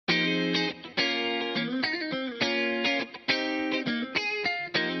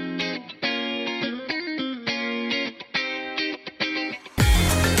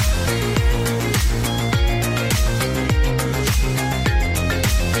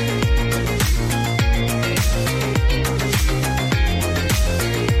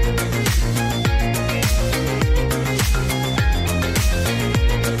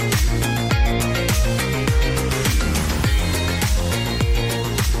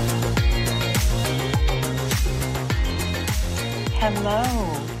Hello.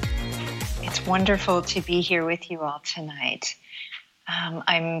 It's wonderful to be here with you all tonight.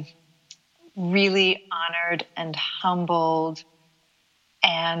 I'm really honored and humbled,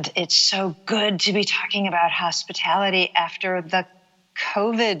 and it's so good to be talking about hospitality after the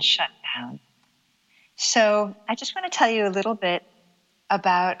COVID shutdown. So I just want to tell you a little bit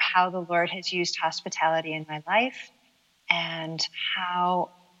about how the Lord has used hospitality in my life and how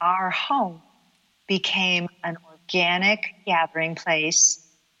our home became an organic gathering place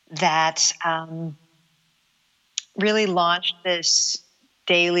that really launched this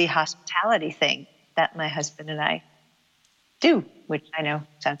daily hospitality thing that my husband and I do, which I know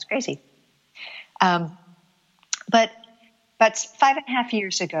sounds crazy. But 5.5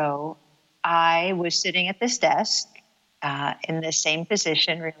 years ago, I was sitting at this desk in the same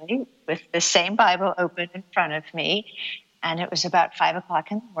position, really, with the same Bible open in front of me. And it was about 5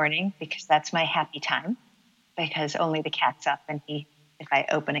 o'clock in the morning because that's my happy time, because only the cat's up, and if I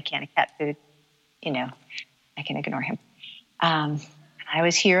open a can of cat food, I can ignore him. I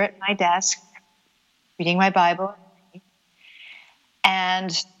was here at my desk reading my Bible,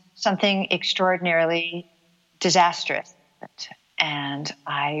 and something extraordinarily disastrous happened. And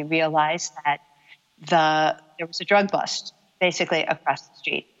I realized that there was a drug bust basically across the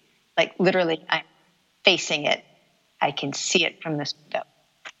street. Like literally, I'm facing it. I can see it from this window.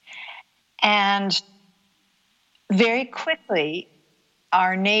 And very quickly,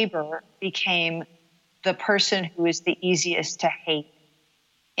 our neighbor became the person who is the easiest to hate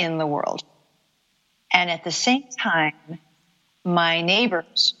in the world. And at the same time, my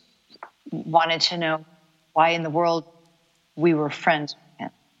neighbors wanted to know why in the world we were friends with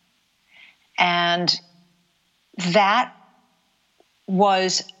him. And that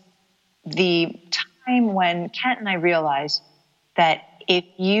was the time when Kent and I realized that if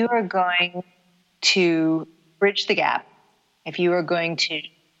you are going to bridge the gap, if you are going to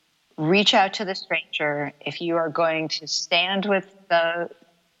reach out to the stranger, if you are going to stand with the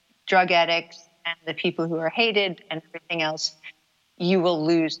drug addicts and the people who are hated and everything else, you will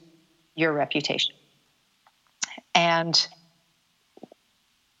lose your reputation. And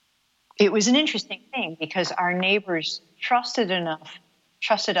it was an interesting thing because our neighbors trusted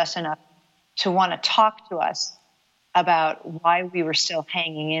us enough to want to talk to us about why we were still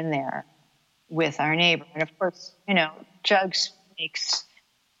hanging in there with our neighbor. And of course, drugs makes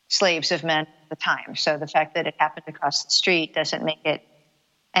slaves of men at the time. So the fact that it happened across the street doesn't make it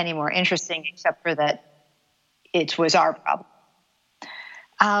any more interesting, except for that it was our problem.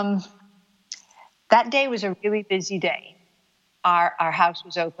 That day was a really busy day. Our house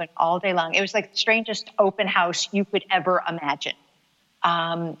was open all day long. It was like the strangest open house you could ever imagine.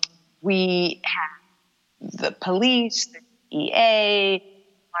 We had the police, the DEA,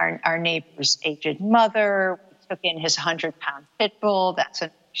 our neighbor's aged mother. We took in his 100-pound pit bull. That's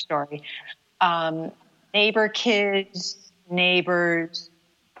another story. Neighbor kids, neighbors.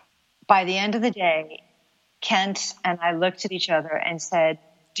 By the end of the day, Kent and I looked at each other and said,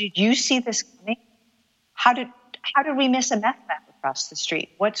 "Did you see this coming? How did we miss a meth lab across the street?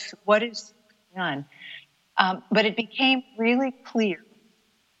 What is going on?" But it became really clear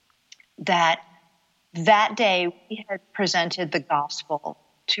that day we had presented the gospel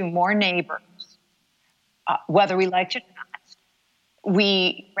to more neighbors, whether we liked it or not.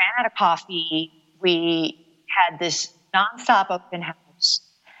 We ran out of coffee. We had this nonstop open house.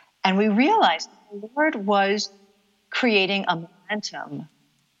 And we realized the Lord was creating a momentum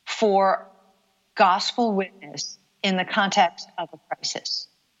for gospel witness in the context of a crisis.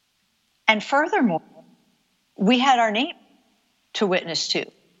 And furthermore, we had our neighbor to witness to,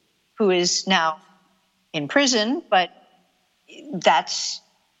 who is now in prison, but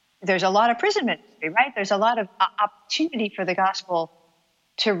there's a lot of prison ministry, right? There's a lot of opportunity for the gospel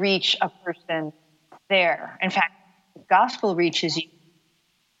to reach a person there. In fact, the gospel reaches you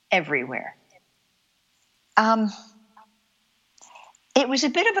everywhere. It was a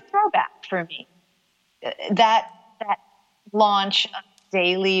bit of a throwback for me, that launch of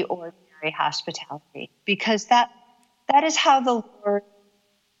daily ordinary hospitality, because that is how the Lord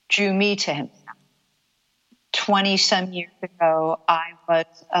drew me to himself. 20-some years ago, I was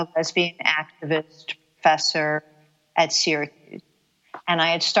a lesbian activist professor at Syracuse, and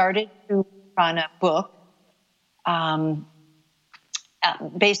I had started to run a book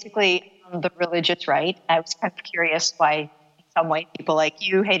basically on the religious right. I was kind of curious why some white people like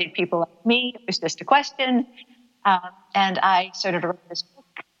you hated people like me. It was just a question. And I started to write this book,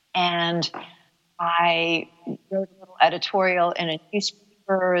 and I wrote a little editorial in a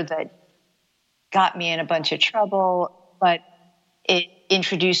newspaper that got me in a bunch of trouble, but it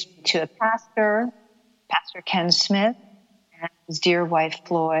introduced me to a pastor, Pastor Ken Smith, his dear wife,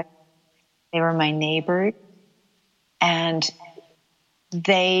 Floyd. They were my neighbors. And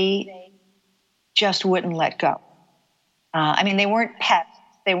they just wouldn't let go. They weren't pets.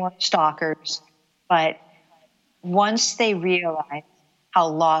 They weren't stalkers. But once they realized how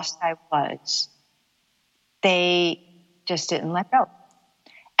lost I was, they just didn't let go.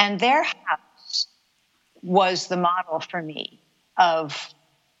 And their house was the model for me of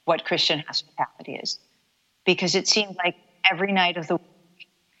what Christian hospitality is. Because it seemed like every night of the week,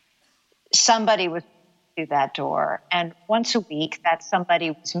 somebody was through that door. And once a week, that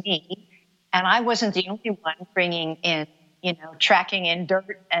somebody was me. And I wasn't the only one bringing in, tracking in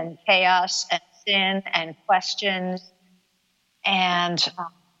dirt and chaos and sin and questions. And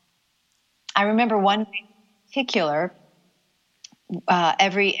I remember one night in particular,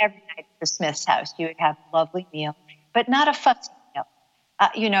 every night at the Smith's house, you would have a lovely meal, but not a fussy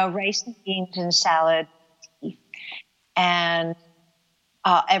meal. Rice and beans and salad. And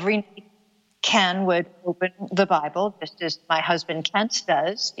every night Ken would open the Bible, just as my husband Kent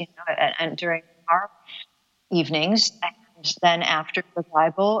does, and during our evenings. And then after the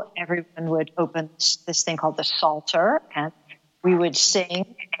Bible, everyone would open this thing called the Psalter, and we would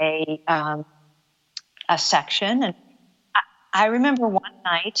sing a section. And I remember one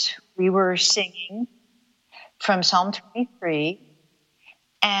night we were singing from Psalm 23,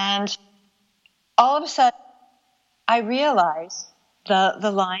 and all of a sudden I realized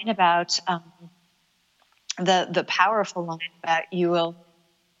the line about the powerful line about you will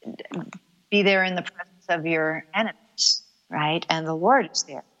be there in the presence of your enemies, right? And the Lord is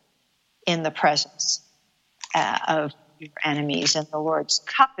there in the presence of your enemies, and the Lord's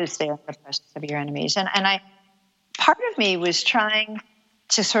cup is there in the presence of your enemies. And part of me was trying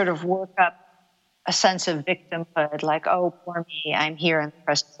to sort of work up a sense of victimhood, like, oh, poor me, I'm here in the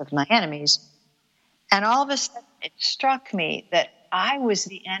presence of my enemies. And all of a sudden, it struck me that I was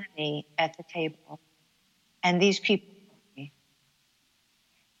the enemy at the table, and these people were me.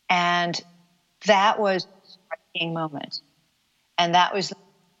 And that was a striking moment. And that was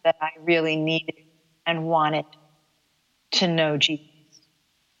that I really needed and wanted to know Jesus.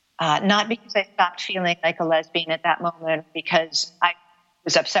 Not because I stopped feeling like a lesbian at that moment, because I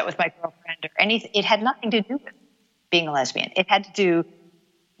was upset with my girlfriend or anything. It had nothing to do with being a lesbian. It had to do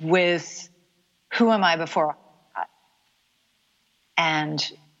with who am I before God?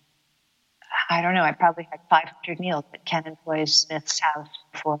 And I don't know, I probably had 500 meals at Ken and Floyd Smith's house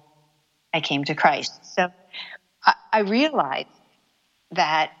before I came to Christ. So I realized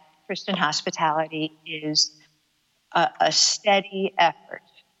that Christian hospitality is a steady effort.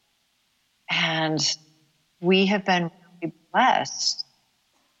 And we have been really blessed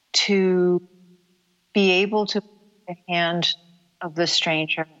to be able to put the hand of the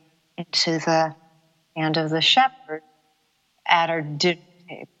stranger into the hand of the shepherd at our dinner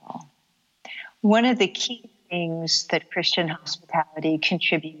table. One of the key things that Christian hospitality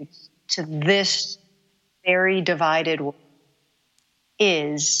contributes to this very divided world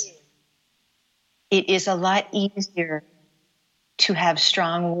is it is a lot easier to have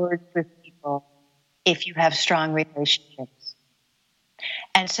strong words with people if you have strong relationships.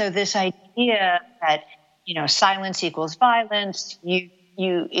 And so this idea that, silence equals violence,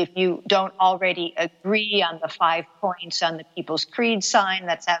 if you don't already agree on the 5 points on the People's Creed sign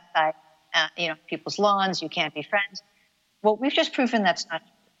that's outside, people's lawns, you can't be friends. Well, we've just proven that's not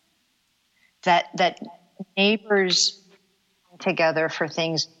true. That neighbors come together for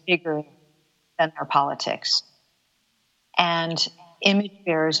things bigger than their politics. And image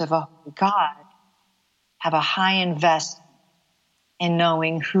bearers of a holy God have a high investment in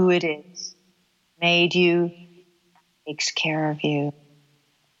knowing who it is made you, takes care of you.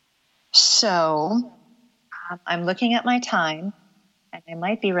 So I'm looking at my time, and I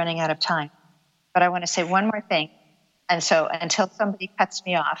might be running out of time, but I want to say one more thing. And so until somebody cuts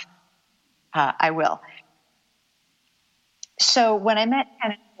me off, I will. So when I met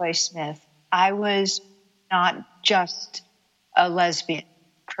Ken and Floyd Smith, I was not just a lesbian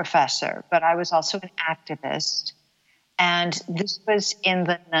professor, but I was also an activist. And this was in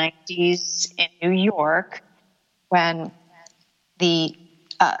the 90s in New York when the,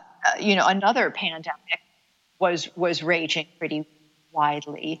 another pandemic was raging pretty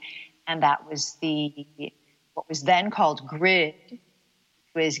widely. And that was what was then called GRID, which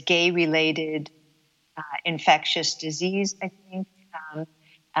was gay-related infectious disease, I think.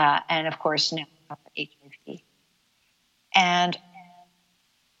 And of course now HIV. And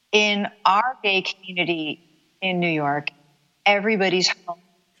in our gay community in New York, everybody's home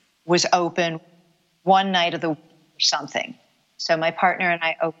was open one night of the week or something. So my partner and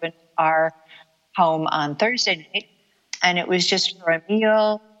I opened our home on Thursday night, And it was just for a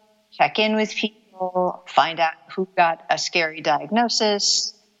meal, check in with people, find out who got a scary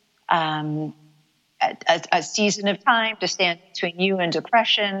diagnosis, a season of time to stand between you and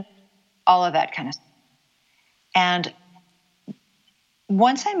depression, all of that kind of stuff. And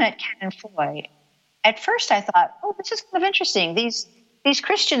once I met Ken and Foy, at first I thought, oh, this is kind of interesting. These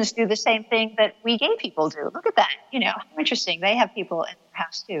Christians do the same thing that we gay people do. Look at that. How interesting. They have people in their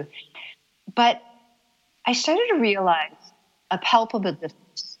house too. But I started to realize a palpable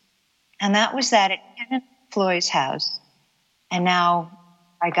difference. And that was that at Ken and Floyd's house, and now,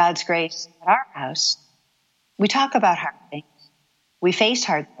 by God's grace, at our house, we talk about hard things. We face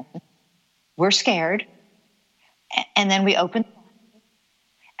hard things. We're scared. And then we open the Bible,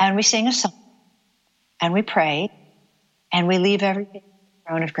 and we sing a song, and we pray, and we leave everything at the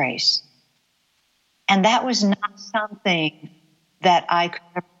throne of grace. And that was not something that I could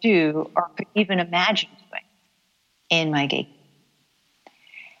ever do or could even imagine doing in my gay.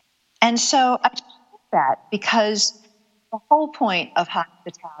 And so I told that because the whole point of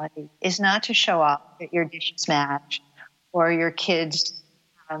hospitality is not to show off that your dishes match or your kids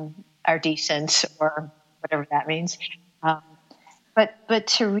are decent or whatever that means, but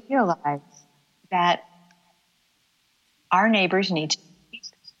to realize that our neighbors need to see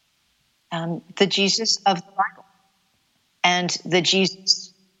Jesus, the Jesus of the Bible, and the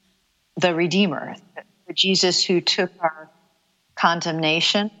Jesus, the Redeemer, the Jesus who took our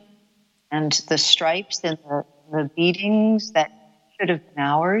condemnation and the stripes and the beatings that should have been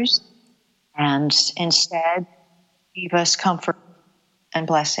ours, and instead gave us comfort and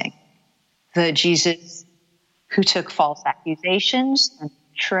blessing. The Jesus who took false accusations and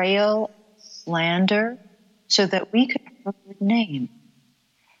betrayal, slander, so that we could have a good name.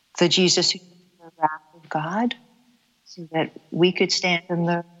 The Jesus who took the wrath of God, so that we could stand in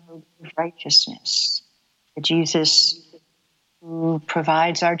the robe of righteousness. The Jesus who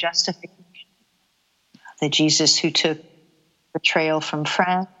provides our justification. The Jesus who took betrayal from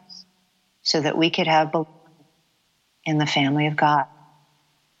friends, so that we could have belonging in the family of God.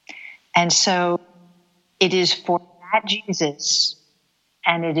 And so it is for that Jesus,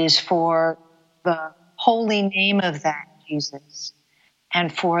 and it is for the holy name of that Jesus,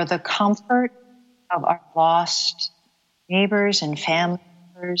 and for the comfort of our lost neighbors and family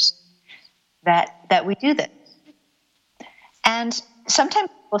members that we do this. And sometimes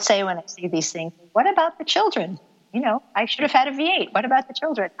people say when I see these things, what about the children? I should have had a V8. What about the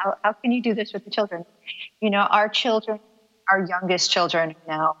children? How can you do this with the children? Our children, our youngest children are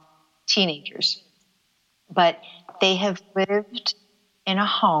now teenagers, but they have lived in a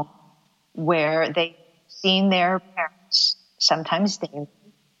home where they've seen their parents, sometimes daily,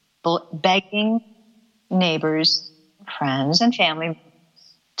 begging neighbors, friends, and family members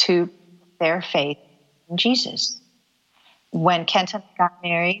to put their faith in Jesus. When Kent and I got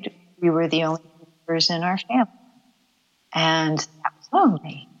married, we were the only believers in our family. And that was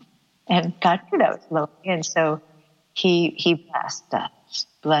lonely. And God knew that was lonely. And so he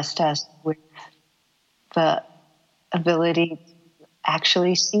blessed us with the ability to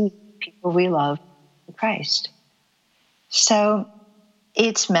actually see people we love in Christ. So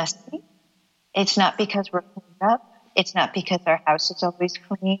it's messy. It's not because we're cleaned up. It's not because our house is always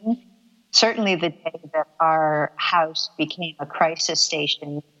clean. Certainly the day that our house became a crisis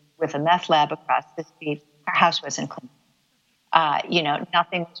station with a meth lab across the street, our house wasn't clean.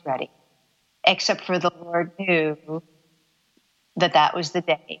 Nothing was ready, except for the Lord knew that was the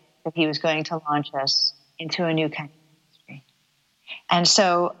day that he was going to launch us into a new kind of ministry. And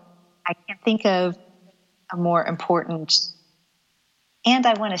so I can't think of a more important, and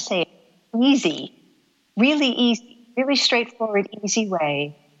I want to say really straightforward, easy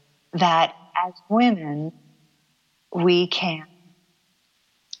way that as women, we can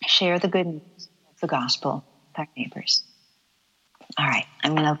share the good news of the gospel with our neighbors. All right,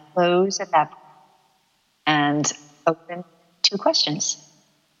 I'm going to close at that point and open 2 questions.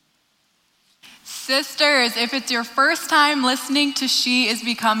 Sisters, if it's your first time listening to She Is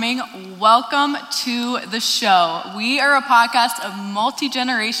Becoming, welcome to the show. We are a podcast of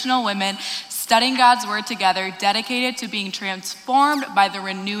multi-generational women studying God's word together, dedicated to being transformed by the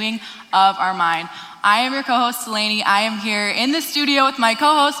renewing of our mind. I am your co-host, Delaney. I am here in the studio with my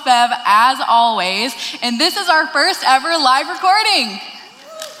co-host, Bev, as always. And this is our first ever live recording.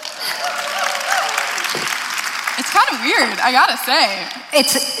 It's kind of weird, I gotta say.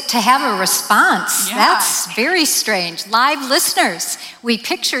 It's to have a response. Yeah. That's very strange. Live listeners, we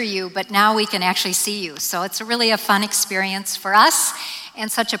picture you, but now we can actually see you. So it's really a fun experience for us.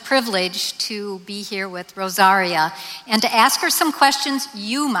 and such a privilege to be here with Rosaria and to ask her some questions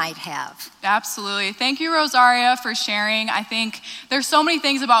you might have. Absolutely. Thank you, Rosaria, for sharing. I think there's so many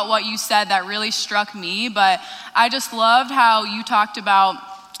things about what you said that really struck me, but I just loved how you talked about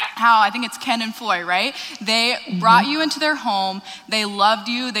how, I think it's Ken and Floy, right? They brought you into their home. They loved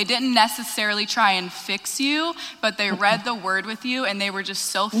you. They didn't necessarily try and fix you, but they read the word with you, and they were just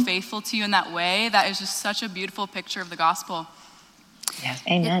so faithful to you in that way. That is just such a beautiful picture of the gospel. Yes,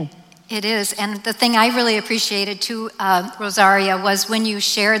 amen. It is. And the thing I really appreciated too, Rosaria, was when you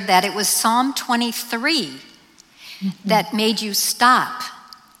shared that it was Psalm 23 that made you stop.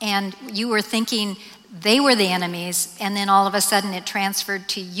 And you were thinking they were the enemies, and then all of a sudden it transferred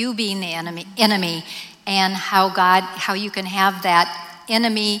to you being the enemy, and how you can have that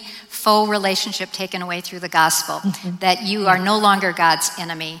enemy-foe relationship taken away through the gospel, that you are no longer God's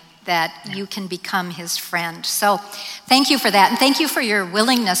enemy, that you can become his friend. So thank you for that, and thank you for your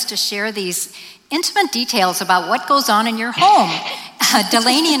willingness to share these intimate details about what goes on in your home.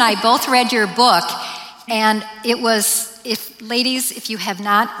 Delaney and I both read your book, and it was, if you have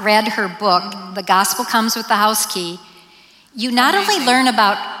not read her book, The Gospel Comes with the House Key, you not only learn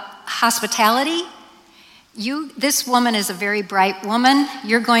about hospitality, this woman is a very bright woman.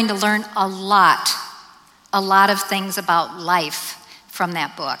 You're going to learn a lot of things about life from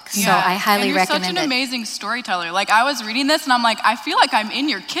that book. So I highly recommend it. You're such an amazing storyteller. Like, I was reading this and I'm like, I feel like I'm in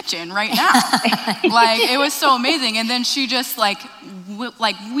your kitchen right now. Like, it was so amazing. And then she just like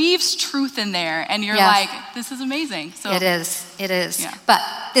weaves truth in there, and you're like, this is amazing. So it is. Yeah. But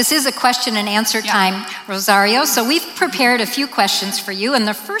this is a question and answer time, Rosario. So we've prepared a few questions for you, and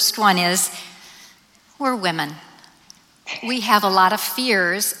the first one is, we're women. We have a lot of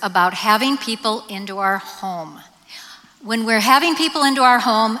fears about having people into our home. When we're having people into our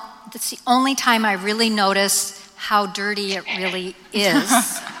home, that's the only time I really notice how dirty it really is.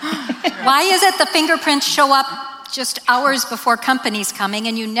 Why is it the fingerprints show up just hours before company's coming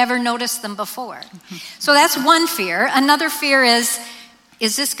and you never noticed them before? So that's one fear. Another fear is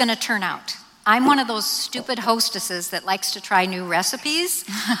this going to turn out? I'm one of those stupid hostesses that likes to try new recipes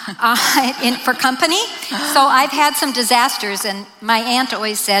for company. So I've had some disasters, and my aunt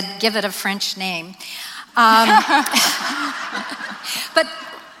always said, give it a French name. But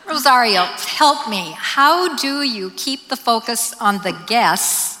Rosario, help me. How do you keep the focus on the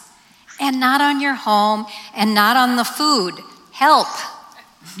guests and not on your home and not on the food? Help.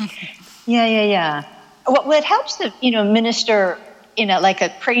 Yeah. Well, it helps to, minister in a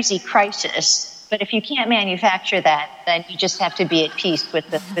crazy crisis. But if you can't manufacture that, then you just have to be at peace with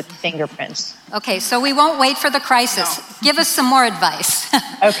the fingerprints. Okay, so we won't wait for the crisis. No. Give us some more advice.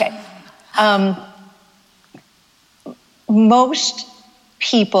 Okay. Most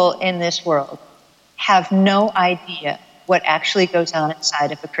people in this world have no idea what actually goes on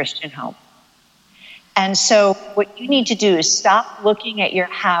inside of a Christian home. And so what you need to do is stop looking at your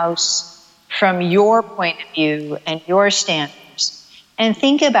house from your point of view and your standards, and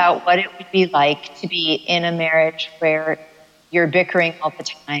think about what it would be like to be in a marriage where you're bickering all the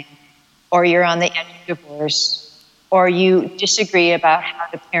time, or you're on the edge of divorce, or you disagree about how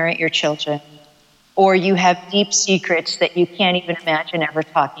to parent your children, or you have deep secrets that you can't even imagine ever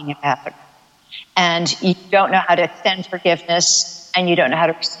talking about. And you don't know how to extend forgiveness, and you don't know how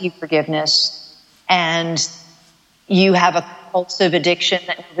to receive forgiveness, and you have a compulsive addiction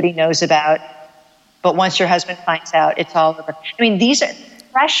that nobody knows about, but once your husband finds out, it's all over. I mean, these are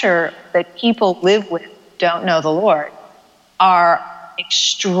pressure that people live with, don't know the Lord, are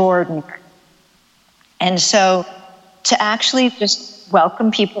extraordinary. And so to actually just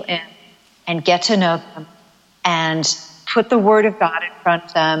welcome people in and get to know them and put the Word of God in front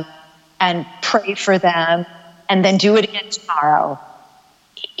of them and pray for them and then do it again tomorrow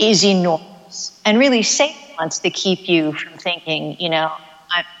is enormous. And really, Satan wants to keep you from thinking,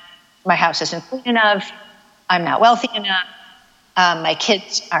 my house isn't clean enough, I'm not wealthy enough, my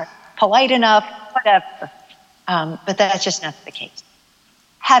kids aren't polite enough, whatever. But that's just not the case.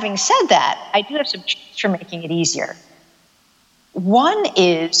 Having said that, I do have some tricks for making it easier. One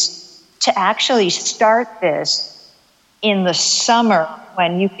is to actually start this in the summer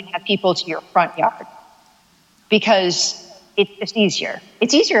when you can have people to your front yard, because it's just easier.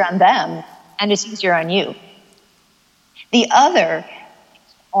 It's easier on them, and it's easier on you. The other is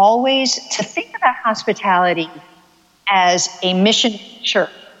always to think about hospitality as a mission church,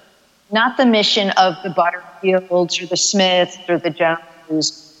 not the mission of the Butterfields or the Smiths or the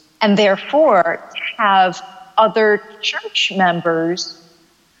Joneses, and therefore to have other church members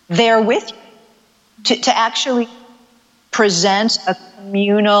there with you, to actually present a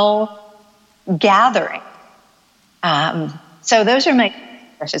communal gathering. So those are my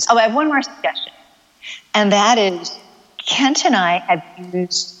suggestions. Oh, I have one more suggestion, and that is Kent and I have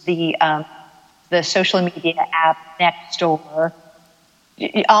used the social media app Nextdoor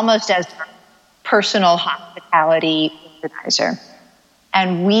almost as our personal hospitality organizer.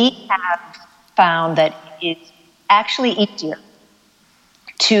 And we have found that it's actually easier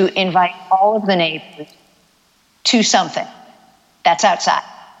to invite all of the neighbors to something that's outside.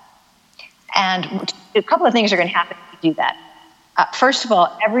 And a couple of things are going to happen if you do that. First of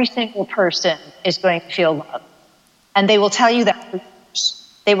all, every single person is going to feel loved. And they will tell you that for years.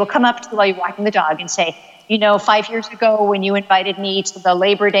 They will come up to you while you're walking the dog and say, 5 years ago when you invited me to the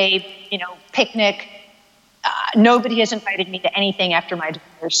Labor Day, picnic, nobody has invited me to anything after my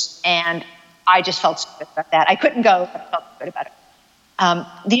divorce. And I just felt so good about that. I couldn't go, but I felt good about it.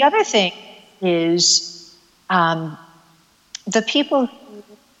 The other thing is the people who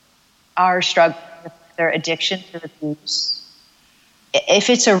are struggling with their addiction to abuse, if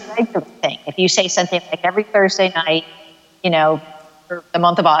it's a regular thing, if you say something like every Thursday night, for the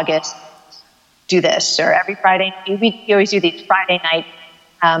month of August, do this, or every Friday, we always do these Friday night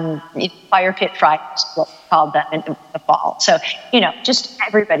fire pit Fridays, what we called them in the fall. So, just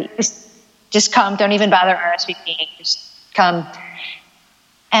everybody, just come, don't even bother RSVPing, just come.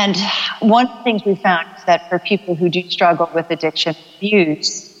 And one of the things we found is that for people who do struggle with addiction and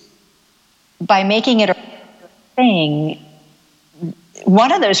abuse, by making it a thing,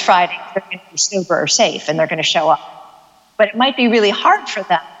 one of those Fridays they're going to be sober or safe and they're going to show up. But it might be really hard for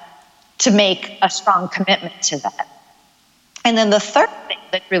them to make a strong commitment to that. And then the third thing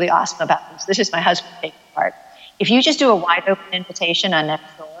that's really awesome about this is my husband's favorite part. If you just do a wide open invitation on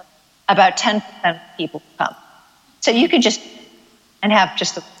Nextdoor, about 10% of people come. So you could just and have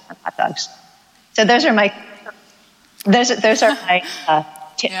just the hot dogs. So those are my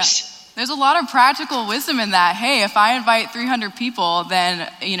tips. Yeah. There's a lot of practical wisdom in that. Hey, if I invite 300 people, then,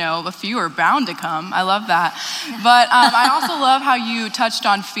 a few are bound to come. I love that. But I also love how you touched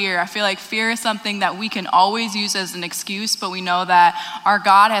on fear. I feel like fear is something that we can always use as an excuse, but we know that our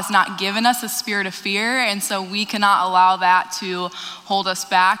God has not given us a spirit of fear, and so we cannot allow that to hold us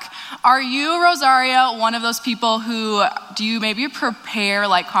back. Are you, Rosaria, one of those people who, do you maybe prepare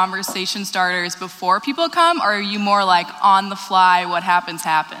like conversation starters before people come, or are you more like on the fly, what happens,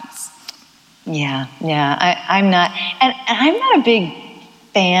 happens? Yeah, I'm not, and I'm not a big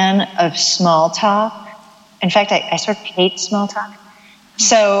fan of small talk. In fact, I sort of hate small talk.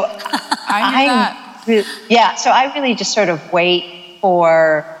 So so I really just sort of wait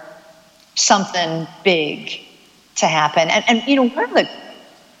for something big to happen. And one of the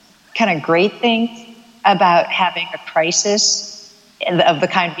kind of great things about having a crisis of the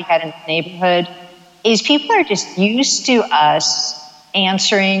kind we had in the neighborhood is people are just used to us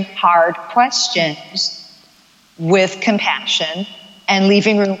answering hard questions with compassion and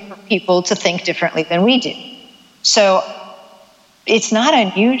leaving room for people to think differently than we do. So it's not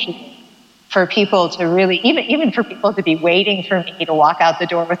unusual for people to really, even for people to be waiting for me to walk out the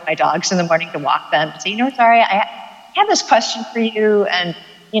door with my dogs in the morning to walk them and say, sorry, I have this question for you, and,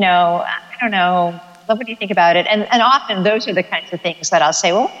 I don't know, what do you think about it? And often those are the kinds of things that I'll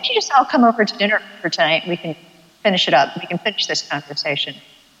say, well, why don't you just all come over to dinner for tonight, and we can finish it up. We can finish this conversation.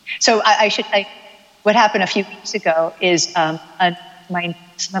 So I should say, what happened a few weeks ago is some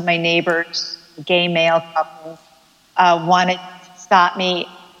of my neighbors, a gay male couple, wanted to stop me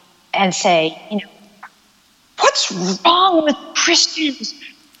and say, what's wrong with Christians?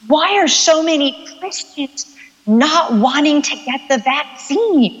 Why are so many Christians not wanting to get the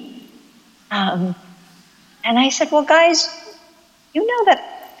vaccine? And I said, well, guys, you know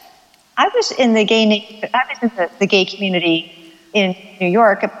that I was in the gay community in New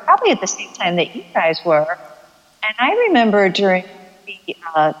York, probably at the same time that you guys were. And I remember during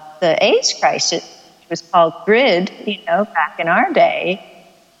the AIDS crisis, which was called GRID, back in our day,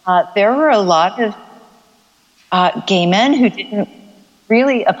 there were a lot of gay men who didn't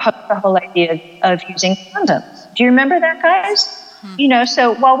really oppose the whole idea of using condoms. Do you remember that, guys?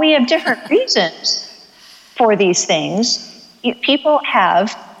 So while we have different reasons for these things, people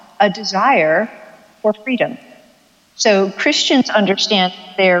have a desire for freedom. So Christians understand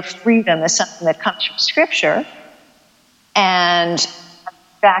their freedom as something that comes from Scripture. And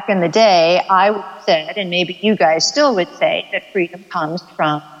back in the day, I would have said, and maybe you guys still would say, that freedom comes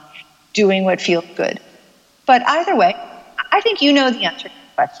from doing what feels good. But either way, I think you know the answer to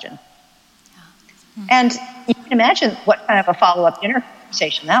the question. And you can imagine what kind of a follow-up dinner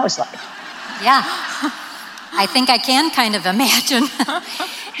conversation that was like. Yeah. I think I can kind of imagine.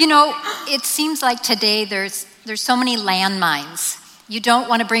 It seems like today there's so many landmines. You don't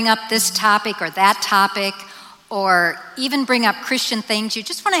want to bring up this topic or that topic, or even bring up Christian things. You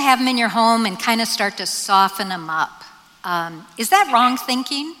just want to have them in your home and kind of start to soften them up. Is that wrong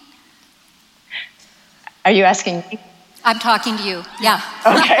thinking? Are you asking me? I'm talking to you, yeah.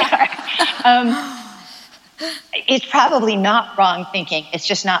 Okay. It's probably not wrong thinking. It's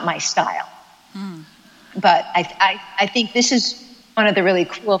just not my style. But I think this is one of the really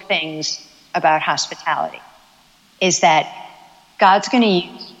cool things about hospitality, is that God's going to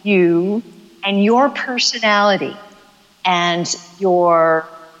use you and your personality and your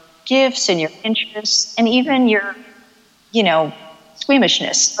gifts and your interests and even your,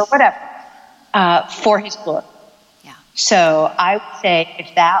 squeamishness or whatever, for his glory. Yeah. So I would say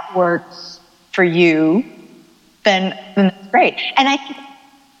if that works for you, then that's great. And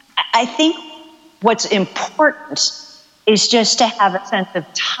I think what's important is just to have a sense of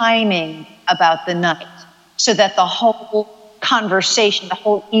timing about the night, so that the whole conversation, the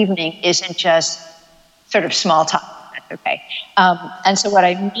whole evening isn't just sort of small talk. That's okay. And so what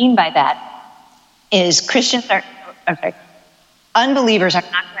I mean by that is unbelievers are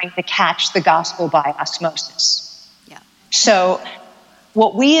not going to catch the gospel by osmosis. Yeah. So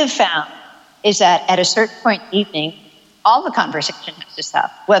what we have found is that at a certain point in the evening, all the conversation has to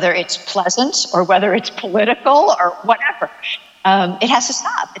stop, whether it's pleasant or whether it's political or whatever. It has to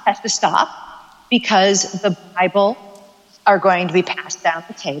stop. It has to stop because the Bible are going to be passed down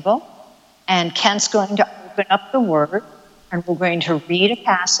the table, and Kent's going to open up the Word, and we're going to read a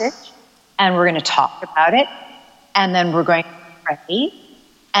passage, and we're going to talk about it, and then we're going to pray,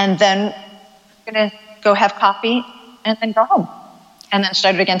 and then we're going to go have coffee, and then go home, and then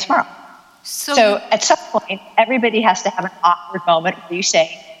start it again tomorrow. So at some point, everybody has to have an awkward moment where you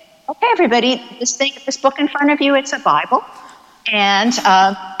say, okay, everybody, this book in front of you, it's a Bible, and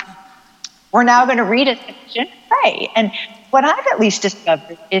we're now going to read it and pray. And what I've at least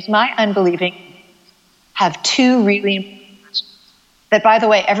discovered is my unbelieving have two really important questions that, by the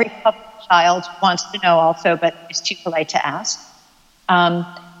way, every public child wants to know also, but is too polite to ask.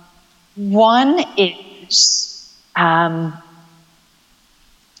 One is, how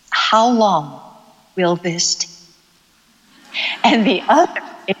long will this take? And the other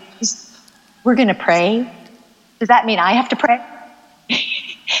is, we're going to pray. Does that mean I have to pray?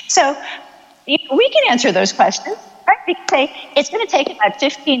 So we can answer those questions, right? We can say, it's going to take about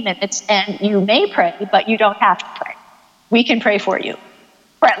 15 minutes and you may pray, but you don't have to pray. We can pray for you,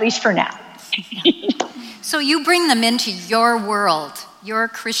 or at least for now. So you bring them into your world, your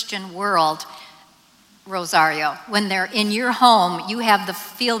Christian world, Rosario. When they're in your home, you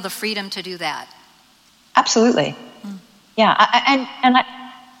feel the freedom to do that. Absolutely. Yeah,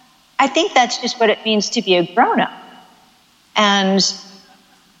 I think that's just what it means to be a grown-up. And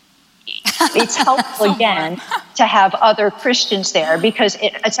it's helpful, again, to have other Christians there, because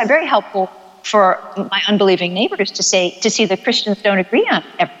it's very helpful for my unbelieving neighbors to see that Christians don't agree on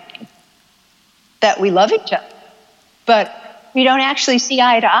everything, that we love each other, but we don't actually see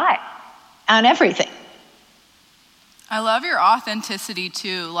eye to eye on everything. I love your authenticity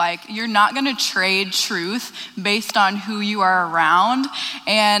too. Like, you're not going to trade truth based on who you are around.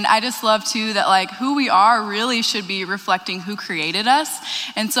 And I just love too that like who we are really should be reflecting who created us.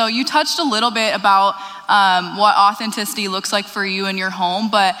 And so you touched a little bit about what authenticity looks like for you in your home,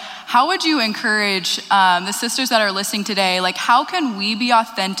 but how would you encourage the sisters that are listening today? Like, how can we be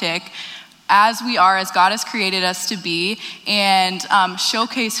authentic as we are, as God has created us to be, and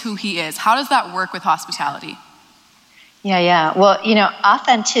showcase who He is? How does that work with hospitality? Yeah. Well,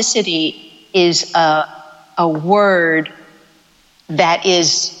 authenticity is a word that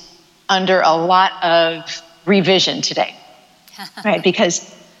is under a lot of revision today, right?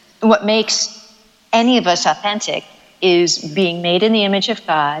 Because what makes any of us authentic is being made in the image of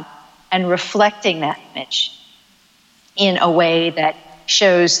God and reflecting that image in a way that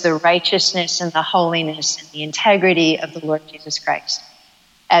shows the righteousness and the holiness and the integrity of the Lord Jesus Christ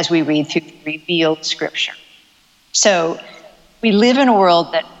as we read through the revealed Scripture. So we live in a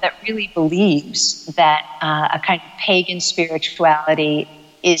world that really believes that a kind of pagan spirituality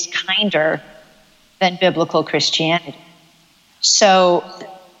is kinder than biblical Christianity. So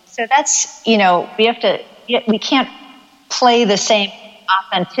that's, we can't play the same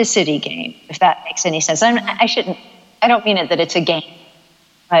authenticity game, if that makes any sense. I don't mean it that it's a game,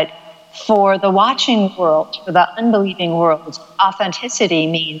 but for the watching world, for the unbelieving world, authenticity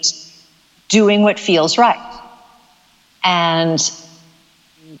means doing what feels right. And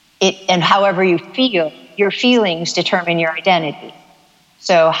however you feel, your feelings determine your identity.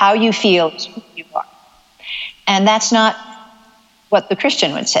 So how you feel is who you are. And that's not what the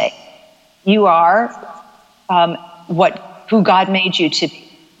Christian would say. You are who God made you to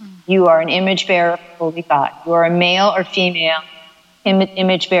be. You are an image bearer of holy God. You are a male or female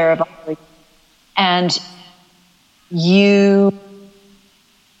image bearer of holy God. And you,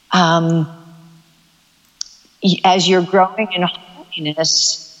 as you're growing in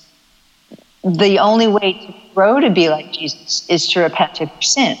holiness, the only way to grow to be like Jesus is to repent of your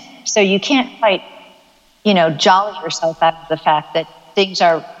sin. So you can't quite, jolly yourself out of the fact that things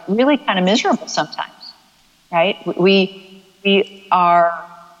are really kind of miserable sometimes, right? We are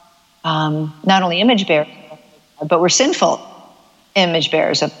not only image bearers, but we're sinful image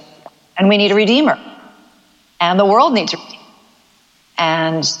bearers of God. And we need a Redeemer. And the world needs a Redeemer.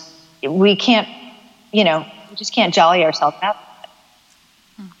 And we can't, we just can't jolly ourselves out.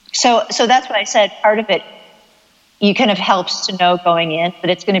 So that's what I said. Part of it, you kind of helps to know going in that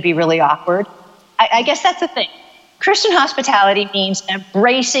it's going to be really awkward. I guess that's the thing. Christian hospitality means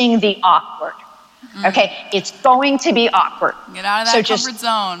embracing the awkward. Okay? It's going to be awkward. Get out of that comfort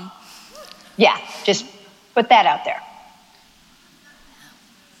zone. Yeah, just put that out there.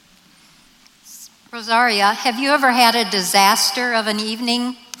 Rosaria, have you ever had a disaster of an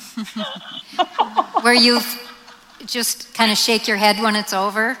evening where you just kind of shake your head when it's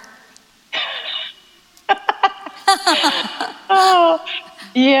over? Oh,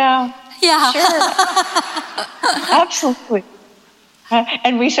 yeah. Yeah. Sure. Absolutely.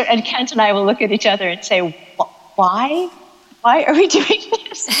 And Kent and I will look at each other and say, why? Why are we doing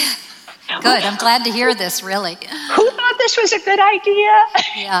this? Good. I'm glad to hear this, really. Who thought this was a good idea?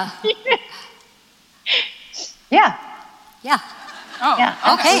 Yeah. Yeah. Yeah. Oh, yeah.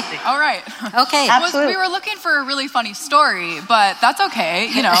 Okay. All right. Okay. Absolutely. We were looking for a really funny story, but that's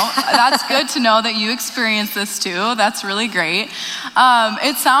okay. That's good to know that you experienced this too. That's really great.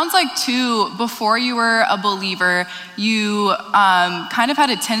 It sounds like too, before you were a believer, you kind of had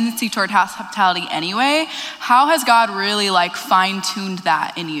a tendency toward hospitality anyway. How has God really fine-tuned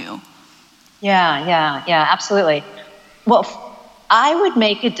that in you? Yeah, absolutely. Well, I would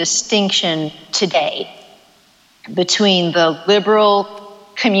make a distinction today between the liberal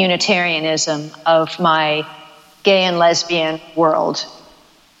communitarianism of my gay and lesbian world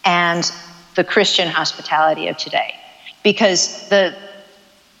and the Christian hospitality of today. Because the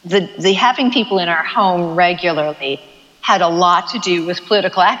having people in our home regularly had a lot to do with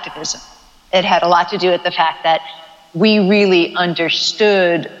political activism. It had a lot to do with the fact that we really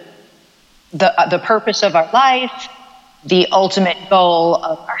understood the purpose of our life, the ultimate goal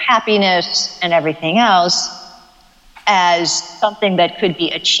of our happiness and everything else as something that could be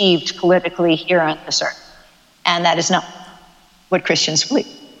achieved politically here on this earth. And that is not what Christians believe.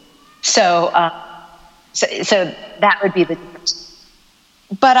 So that would be the difference.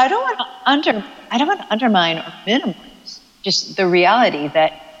 But I don't want to undermine or minimize just the reality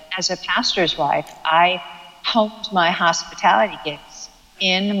that as a pastor's wife, I honed my hospitality gifts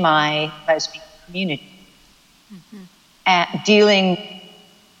in my lesbian community. And dealing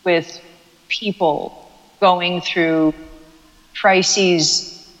with people going through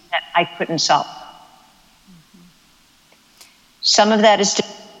crises that I couldn't solve. Some of that is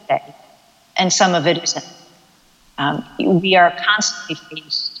today, and some of it isn't. We are constantly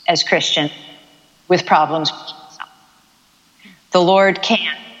faced as Christians with problems we can't solve. The Lord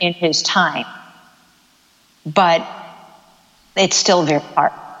can in His time, but it's still very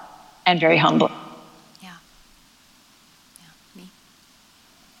hard and very humbling.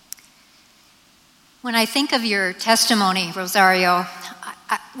 When I think of your testimony, Rosario,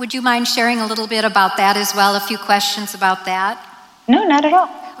 would you mind sharing a little bit about that as well? A few questions about that? No, not at all.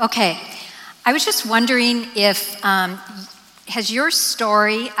 Okay. I was just wondering if, has your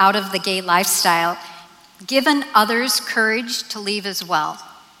story out of the gay lifestyle given others courage to leave as well?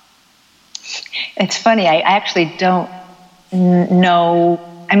 It's funny. I actually don't know.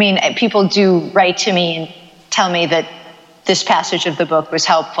 I mean, people do write to me and tell me that this passage of the book was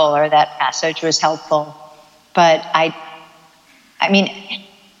helpful or that passage was helpful. But I mean,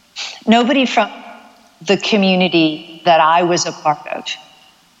 nobody from the community that I was a part of.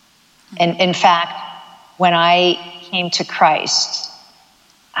 And in fact, when I came to Christ,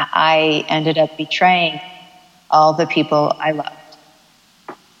 I ended up betraying all the people I loved.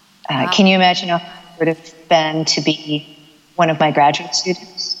 Can you imagine how it would have been to be one of my graduate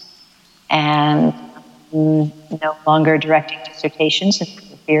students and no longer directing dissertations in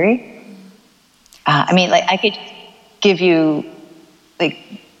theory? I mean, I could give you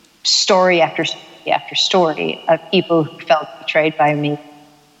story after story after story of people who felt betrayed by me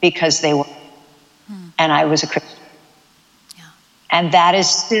because they were, and I was a Christian. Yeah. And that is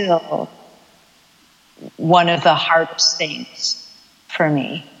still one of the hardest things for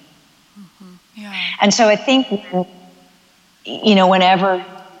me. Yeah. And so I think, whenever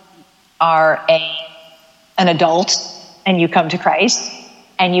are an adult and you come to Christ,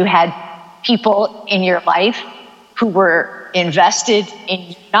 and you had people in your life who were invested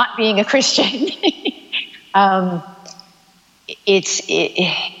in not being a Christian,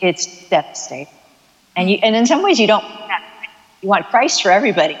 it's devastating. And in some ways, you don't want that. You want Christ for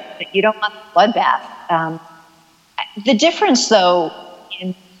everybody, but you don't want the bloodbath. The difference, though,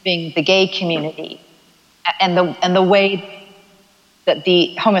 in being the gay community and the way that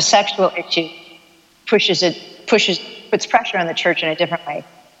the homosexual issue puts pressure on the church in a different way,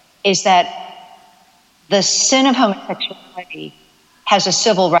 is that the sin of homosexuality has a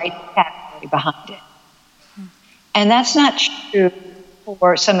civil rights category behind it. And that's not true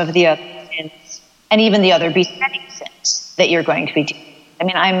for some of the other sins, and even the other besetting sins that you're going to be doing. I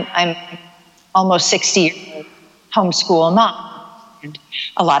mean, I'm almost 60 years old, homeschool mom, and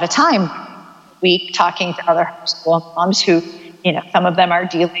a lot of time a week talking to other homeschool moms who, some of them are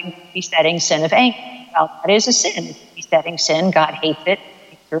dealing with besetting sin of anger. Well, that is a sin. It's a besetting sin. God hates it.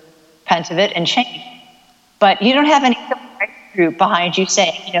 Repent of it and change. But you don't have any civil rights group behind you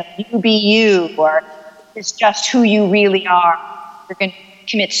saying, you be you, or it's just who you really are. You're going to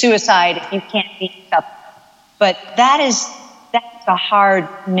commit suicide if you can't be yourself. But that's a hard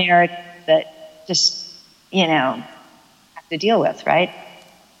narrative that just, have to deal with, right?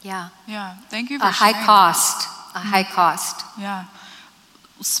 Yeah. Yeah. Thank you for sharing. A high cost. Yeah.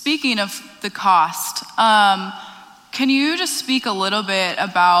 Speaking of the cost, can you just speak a little bit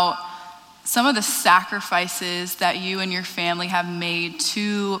about some of the sacrifices that you and your family have made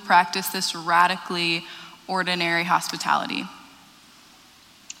to practice this radically ordinary hospitality?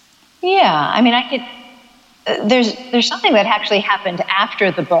 Yeah, I mean, there's something that actually happened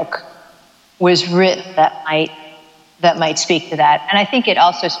after the book was written that might speak to that. And I think it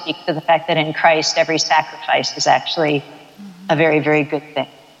also speaks to the fact that in Christ, every sacrifice is actually a very, very good thing.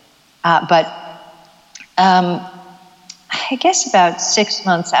 But I guess about 6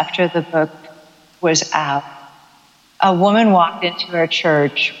 months after the book was out, a woman walked into our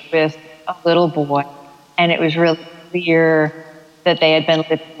church with a little boy, and it was really clear that they had been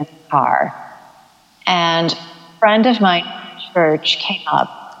living in the car. And a friend of mine in church came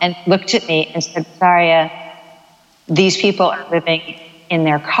up and looked at me and said, Rosaria, these people are living in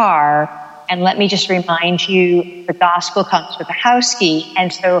their car, and let me just remind you, the gospel comes with a house key,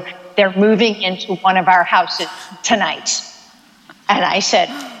 and so they're moving into one of our houses tonight. And I said,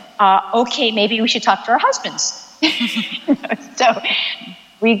 okay, maybe we should talk to our husbands. So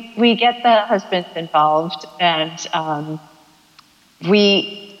we get the husbands involved, and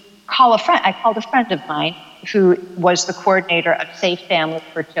we call a friend. I called a friend of mine who was the coordinator of Safe Family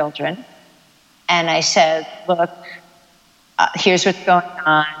for Children. And I said, look, here's what's going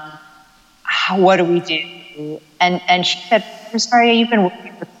on. What do we do? And she said, Rosaria, you've been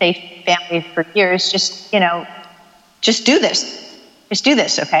working with Safe Family for years. Just do this. Just do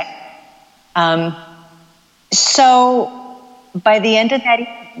this, okay? So by the end of that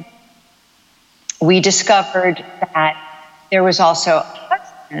evening, we discovered that there was also a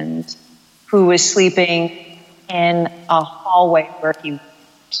husband who was sleeping in a hallway where he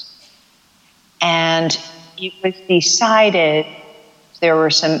worked. And it was decided, there were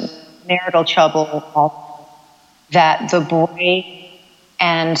some marital trouble, that the boy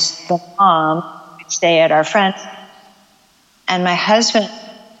and the mom would stay at our friend's house. And my husband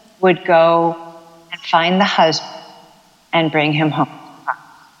would go and find the husband and bring him home.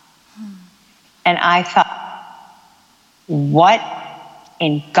 And I thought, what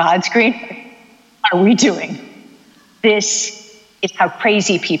in God's green earth are we doing? This is how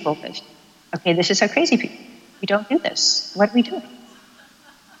crazy people live. Okay, this is how crazy people live. We don't do this. What are we doing?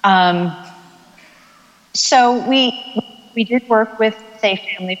 So we did work with Safe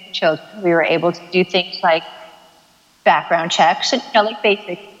Family for Children. We were able to do things like background checks and like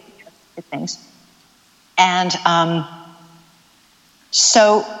basic things. And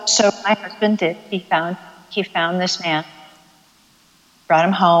so my husband did. He found this man, brought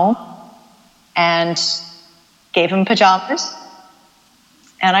him home, and gave him pajamas.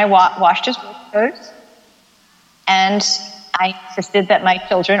 And I washed his work clothes. And I insisted that my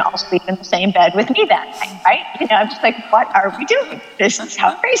children all sleep in the same bed with me that night, right? I'm just like, what are we doing? This is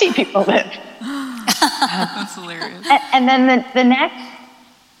how crazy people live. That's hilarious. And then the next,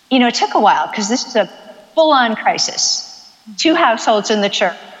 it took a while because this is a full-on crisis. 2 households in the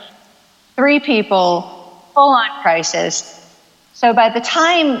church, 3 people, full-on crisis. So by the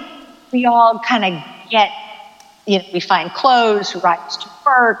time we all kind of get, we find clothes, who rides to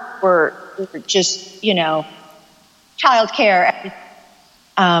work, we're just, childcare,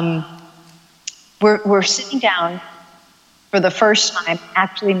 everything. We're sitting down for the first time,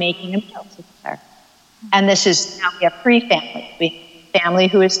 actually making a meal together. And this is, now we have 3 families. We have a family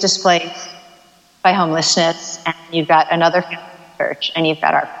who is displaced by homelessness, and you've got another family in church, and you've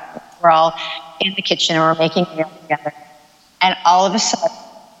got our family. We're all in the kitchen and we're making a meal together. And all of a sudden,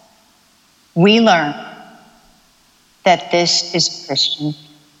 we learn that this is a Christian.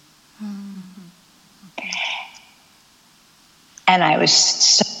 And I was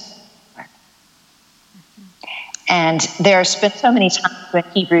so, and there's been so many times when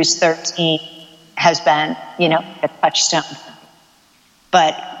Hebrews 13 has been, a touchstone for me.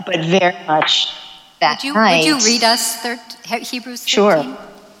 But very much that night. Would you read us Hebrews 13? Sure.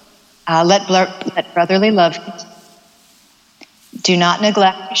 Let brotherly love continue. Do not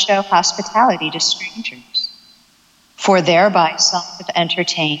neglect to show hospitality to strangers, for thereby some have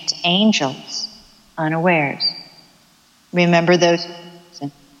entertained angels unawares. Remember those who are in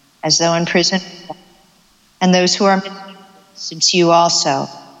prison, as though in prison, and those who are missing, since you also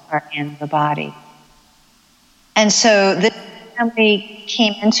are in the body. And so this family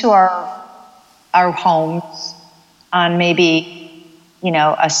came into our homes on maybe,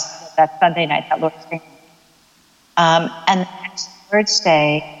 that Sunday night, that Lord's Day. And the next Lord's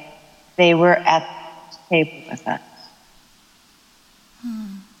Day, they were at the table with us.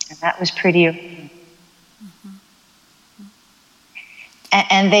 And that was pretty amazing.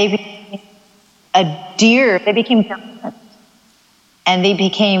 And they became they became friends. And they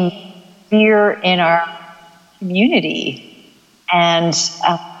became dear in our community. And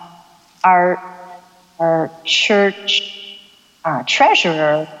our church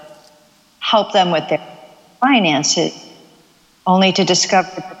treasurer helped them with their finances, only to discover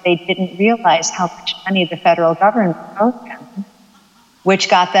that they didn't realize how much money the federal government owed them, which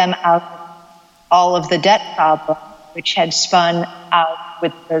got them out of all of the debt problem, which had spun out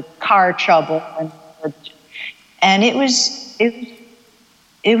with the car trouble, and it was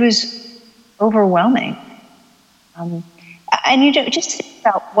overwhelming. And you just think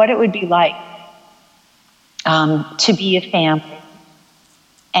about what it would be like to be a family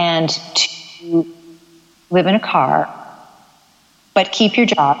and to live in a car, but keep your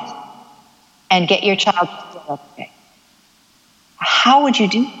job and get your child to school every day. How would you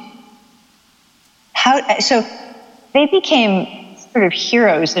do that? So they became sort of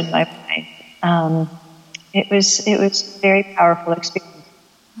heroes in my life. It was a very powerful experience.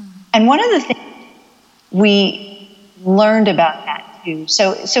 And one of the things we learned about that too,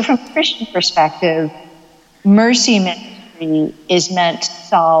 so from a Christian perspective, mercy ministry is meant to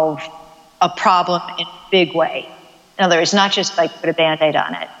solve a problem in a big way. In other words, not just like put a Band-Aid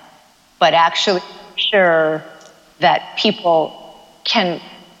on it, but actually ensure that people can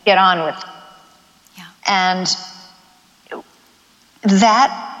get on with it. Yeah. And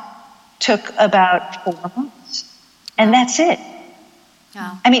that took about 4 months. And that's it.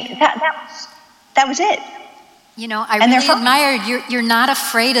 Yeah. I mean, that was it. I really admired you're not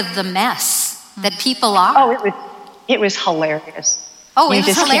afraid of the mess that people are. Oh, it was hilarious. Oh, it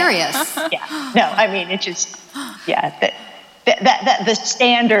was hilarious. Yeah. No, I mean, it just, yeah. The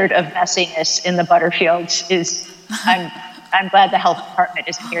standard of messiness in the Butterfields is, I'm glad the health department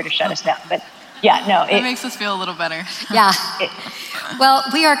isn't here to shut us down. But yeah, no. It makes us feel a little better. Yeah. Well,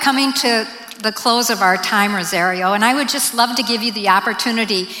 we are coming to the close of our time, Rosario, and I would just love to give you the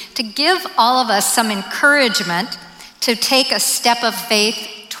opportunity to give all of us some encouragement to take a step of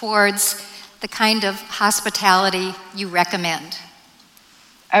faith towards the kind of hospitality you recommend.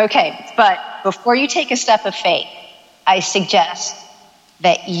 Okay, but before you take a step of faith, I suggest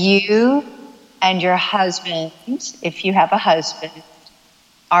that you and your husband, if you have a husband,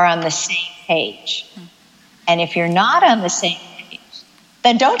 are on the same page. And if you're not on the same page,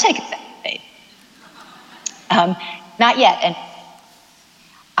 then don't take a step of faith. Not yet. And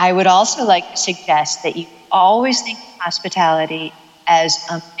I would also like to suggest that you always think of hospitality as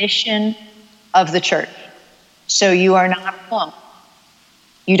a mission of the church. So you are not alone.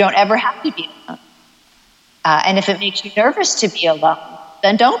 You don't ever have to be alone. And if it makes you nervous to be alone,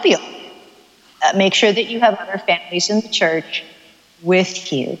 then don't be alone. Make sure that you have other families in the church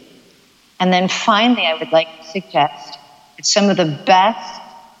with you. And then finally, I would like to suggest that some of the best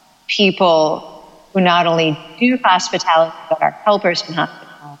people who not only do hospitality, but are helpers in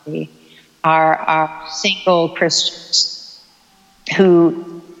hospitality, are single Christians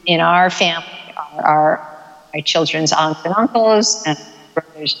who, in our family, are my children's aunts and uncles and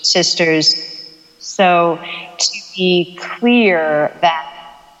brothers and sisters. So to be clear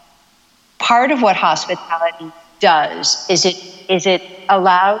that part of what hospitality does is it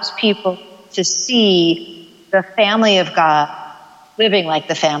allows people to see the family of God living like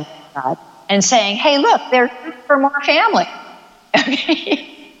the family of God and saying, hey, look, there's room for more family. Okay.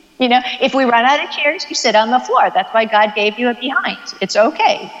 If we run out of chairs, you sit on the floor. That's why God gave you a behind. It's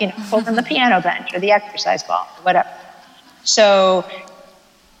okay. Pull from the piano bench or the exercise ball, or whatever. So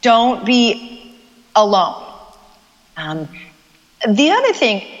don't be alone. The other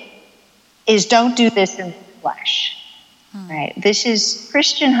thing is, don't do this in the flesh. Right? This is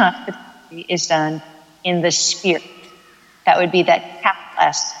Christian hospitality is done in the Spirit. That would be that capital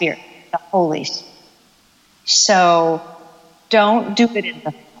S Spirit, the Holy Spirit. So don't do it in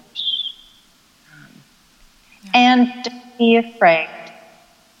the flesh. And don't be afraid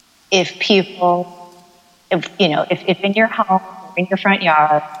if people, if in your home, or in your front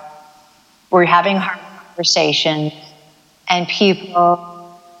yard, we're having hard conversations and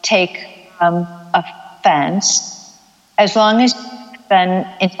people take offense, as long as you've been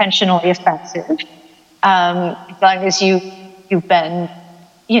intentionally offensive, as long as you've been,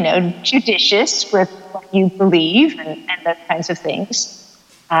 judicious with what you believe and those kinds of things,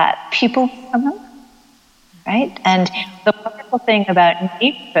 people come over, right? And the wonderful thing about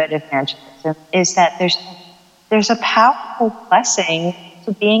neighborhood evangelism is that there's a powerful blessing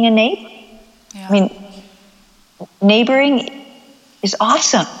to being a neighbor. Yeah. I mean, neighboring is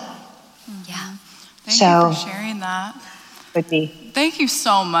awesome. Yeah. Thank you for sharing that. Would be. Thank you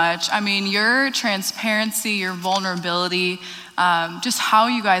so much. I mean, your transparency, your vulnerability, just how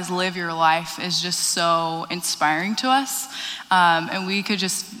you guys live your life is just so inspiring to us. And we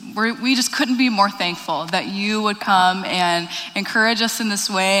just couldn't be more thankful that you would come and encourage us in this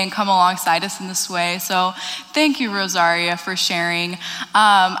way and come alongside us in this way. So thank you, Rosaria, for sharing.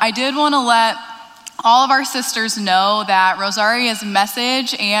 I did want to let all of our sisters know that Rosaria's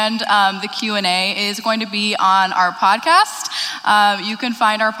message and the Q&A is going to be on our podcast. You can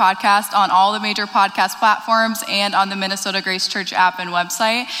find our podcast on all the major podcast platforms and on the Minnesota Grace Church app and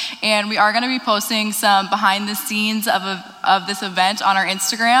website. And we are going to be posting some behind the scenes of this event on our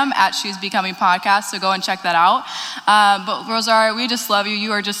Instagram at She's Becoming Podcast, so go and check that out. But Rosaria, we just love you.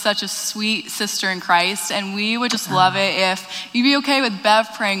 You are just such a sweet sister in Christ, and we would just love it if you'd be okay with Bev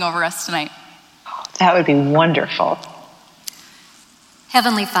praying over us tonight. That would be wonderful.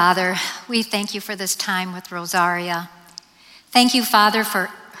 Heavenly Father, we thank you for this time with Rosaria. Thank you, Father, for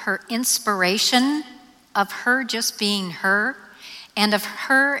her inspiration of her just being her, and of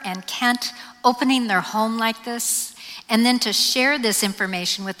her and Kent opening their home like this, and then to share this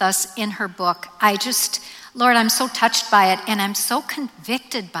information with us in her book. Lord, I'm so touched by it, and I'm so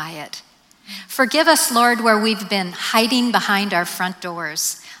convicted by it. Forgive us, Lord, where we've been hiding behind our front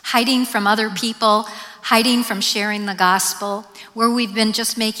doors, hiding from other people, hiding from sharing the gospel, where we've been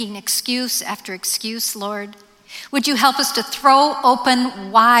just making excuse after excuse, Lord. Would you help us to throw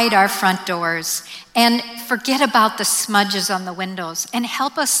open wide our front doors and forget about the smudges on the windows, and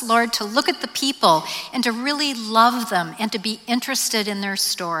help us, Lord, to look at the people and to really love them and to be interested in their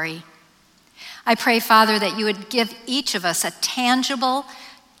story. I pray, Father, that you would give each of us a tangible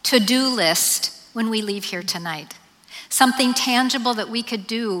to-do list when we leave here tonight. Something tangible that we could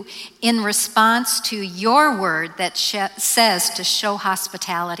do in response to your word that says to show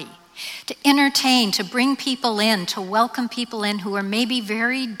hospitality, to entertain, to bring people in, to welcome people in who are maybe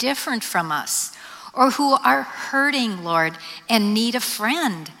very different from us, or who are hurting, Lord, and need a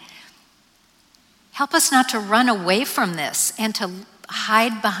friend. Help us not to run away from this and to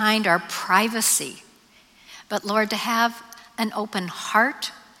hide behind our privacy, but Lord, to have an open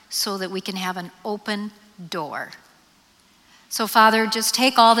heart so that we can have an open door. So Father, just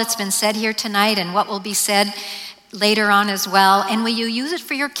take all that's been said here tonight and what will be said later on as well, and will you use it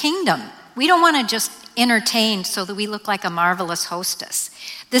for your kingdom? We don't want to just entertain so that we look like a marvelous hostess.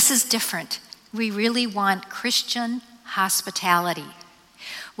 This is different. We really want Christian hospitality,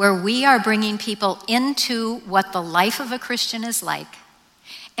 where we are bringing people into what the life of a Christian is like,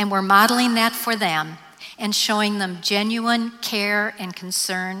 and we're modeling that for them and showing them genuine care and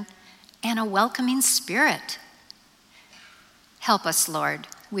concern and a welcoming spirit. Help us, Lord.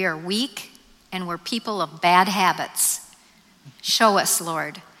 We are weak and we're people of bad habits. Show us,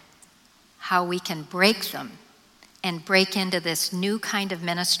 Lord, how we can break them and break into this new kind of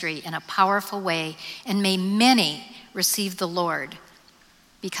ministry in a powerful way. And may many receive the Lord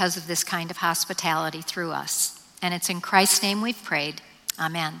because of this kind of hospitality through us. And it's in Christ's name we've prayed.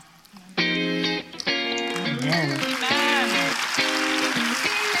 Amen. Amen.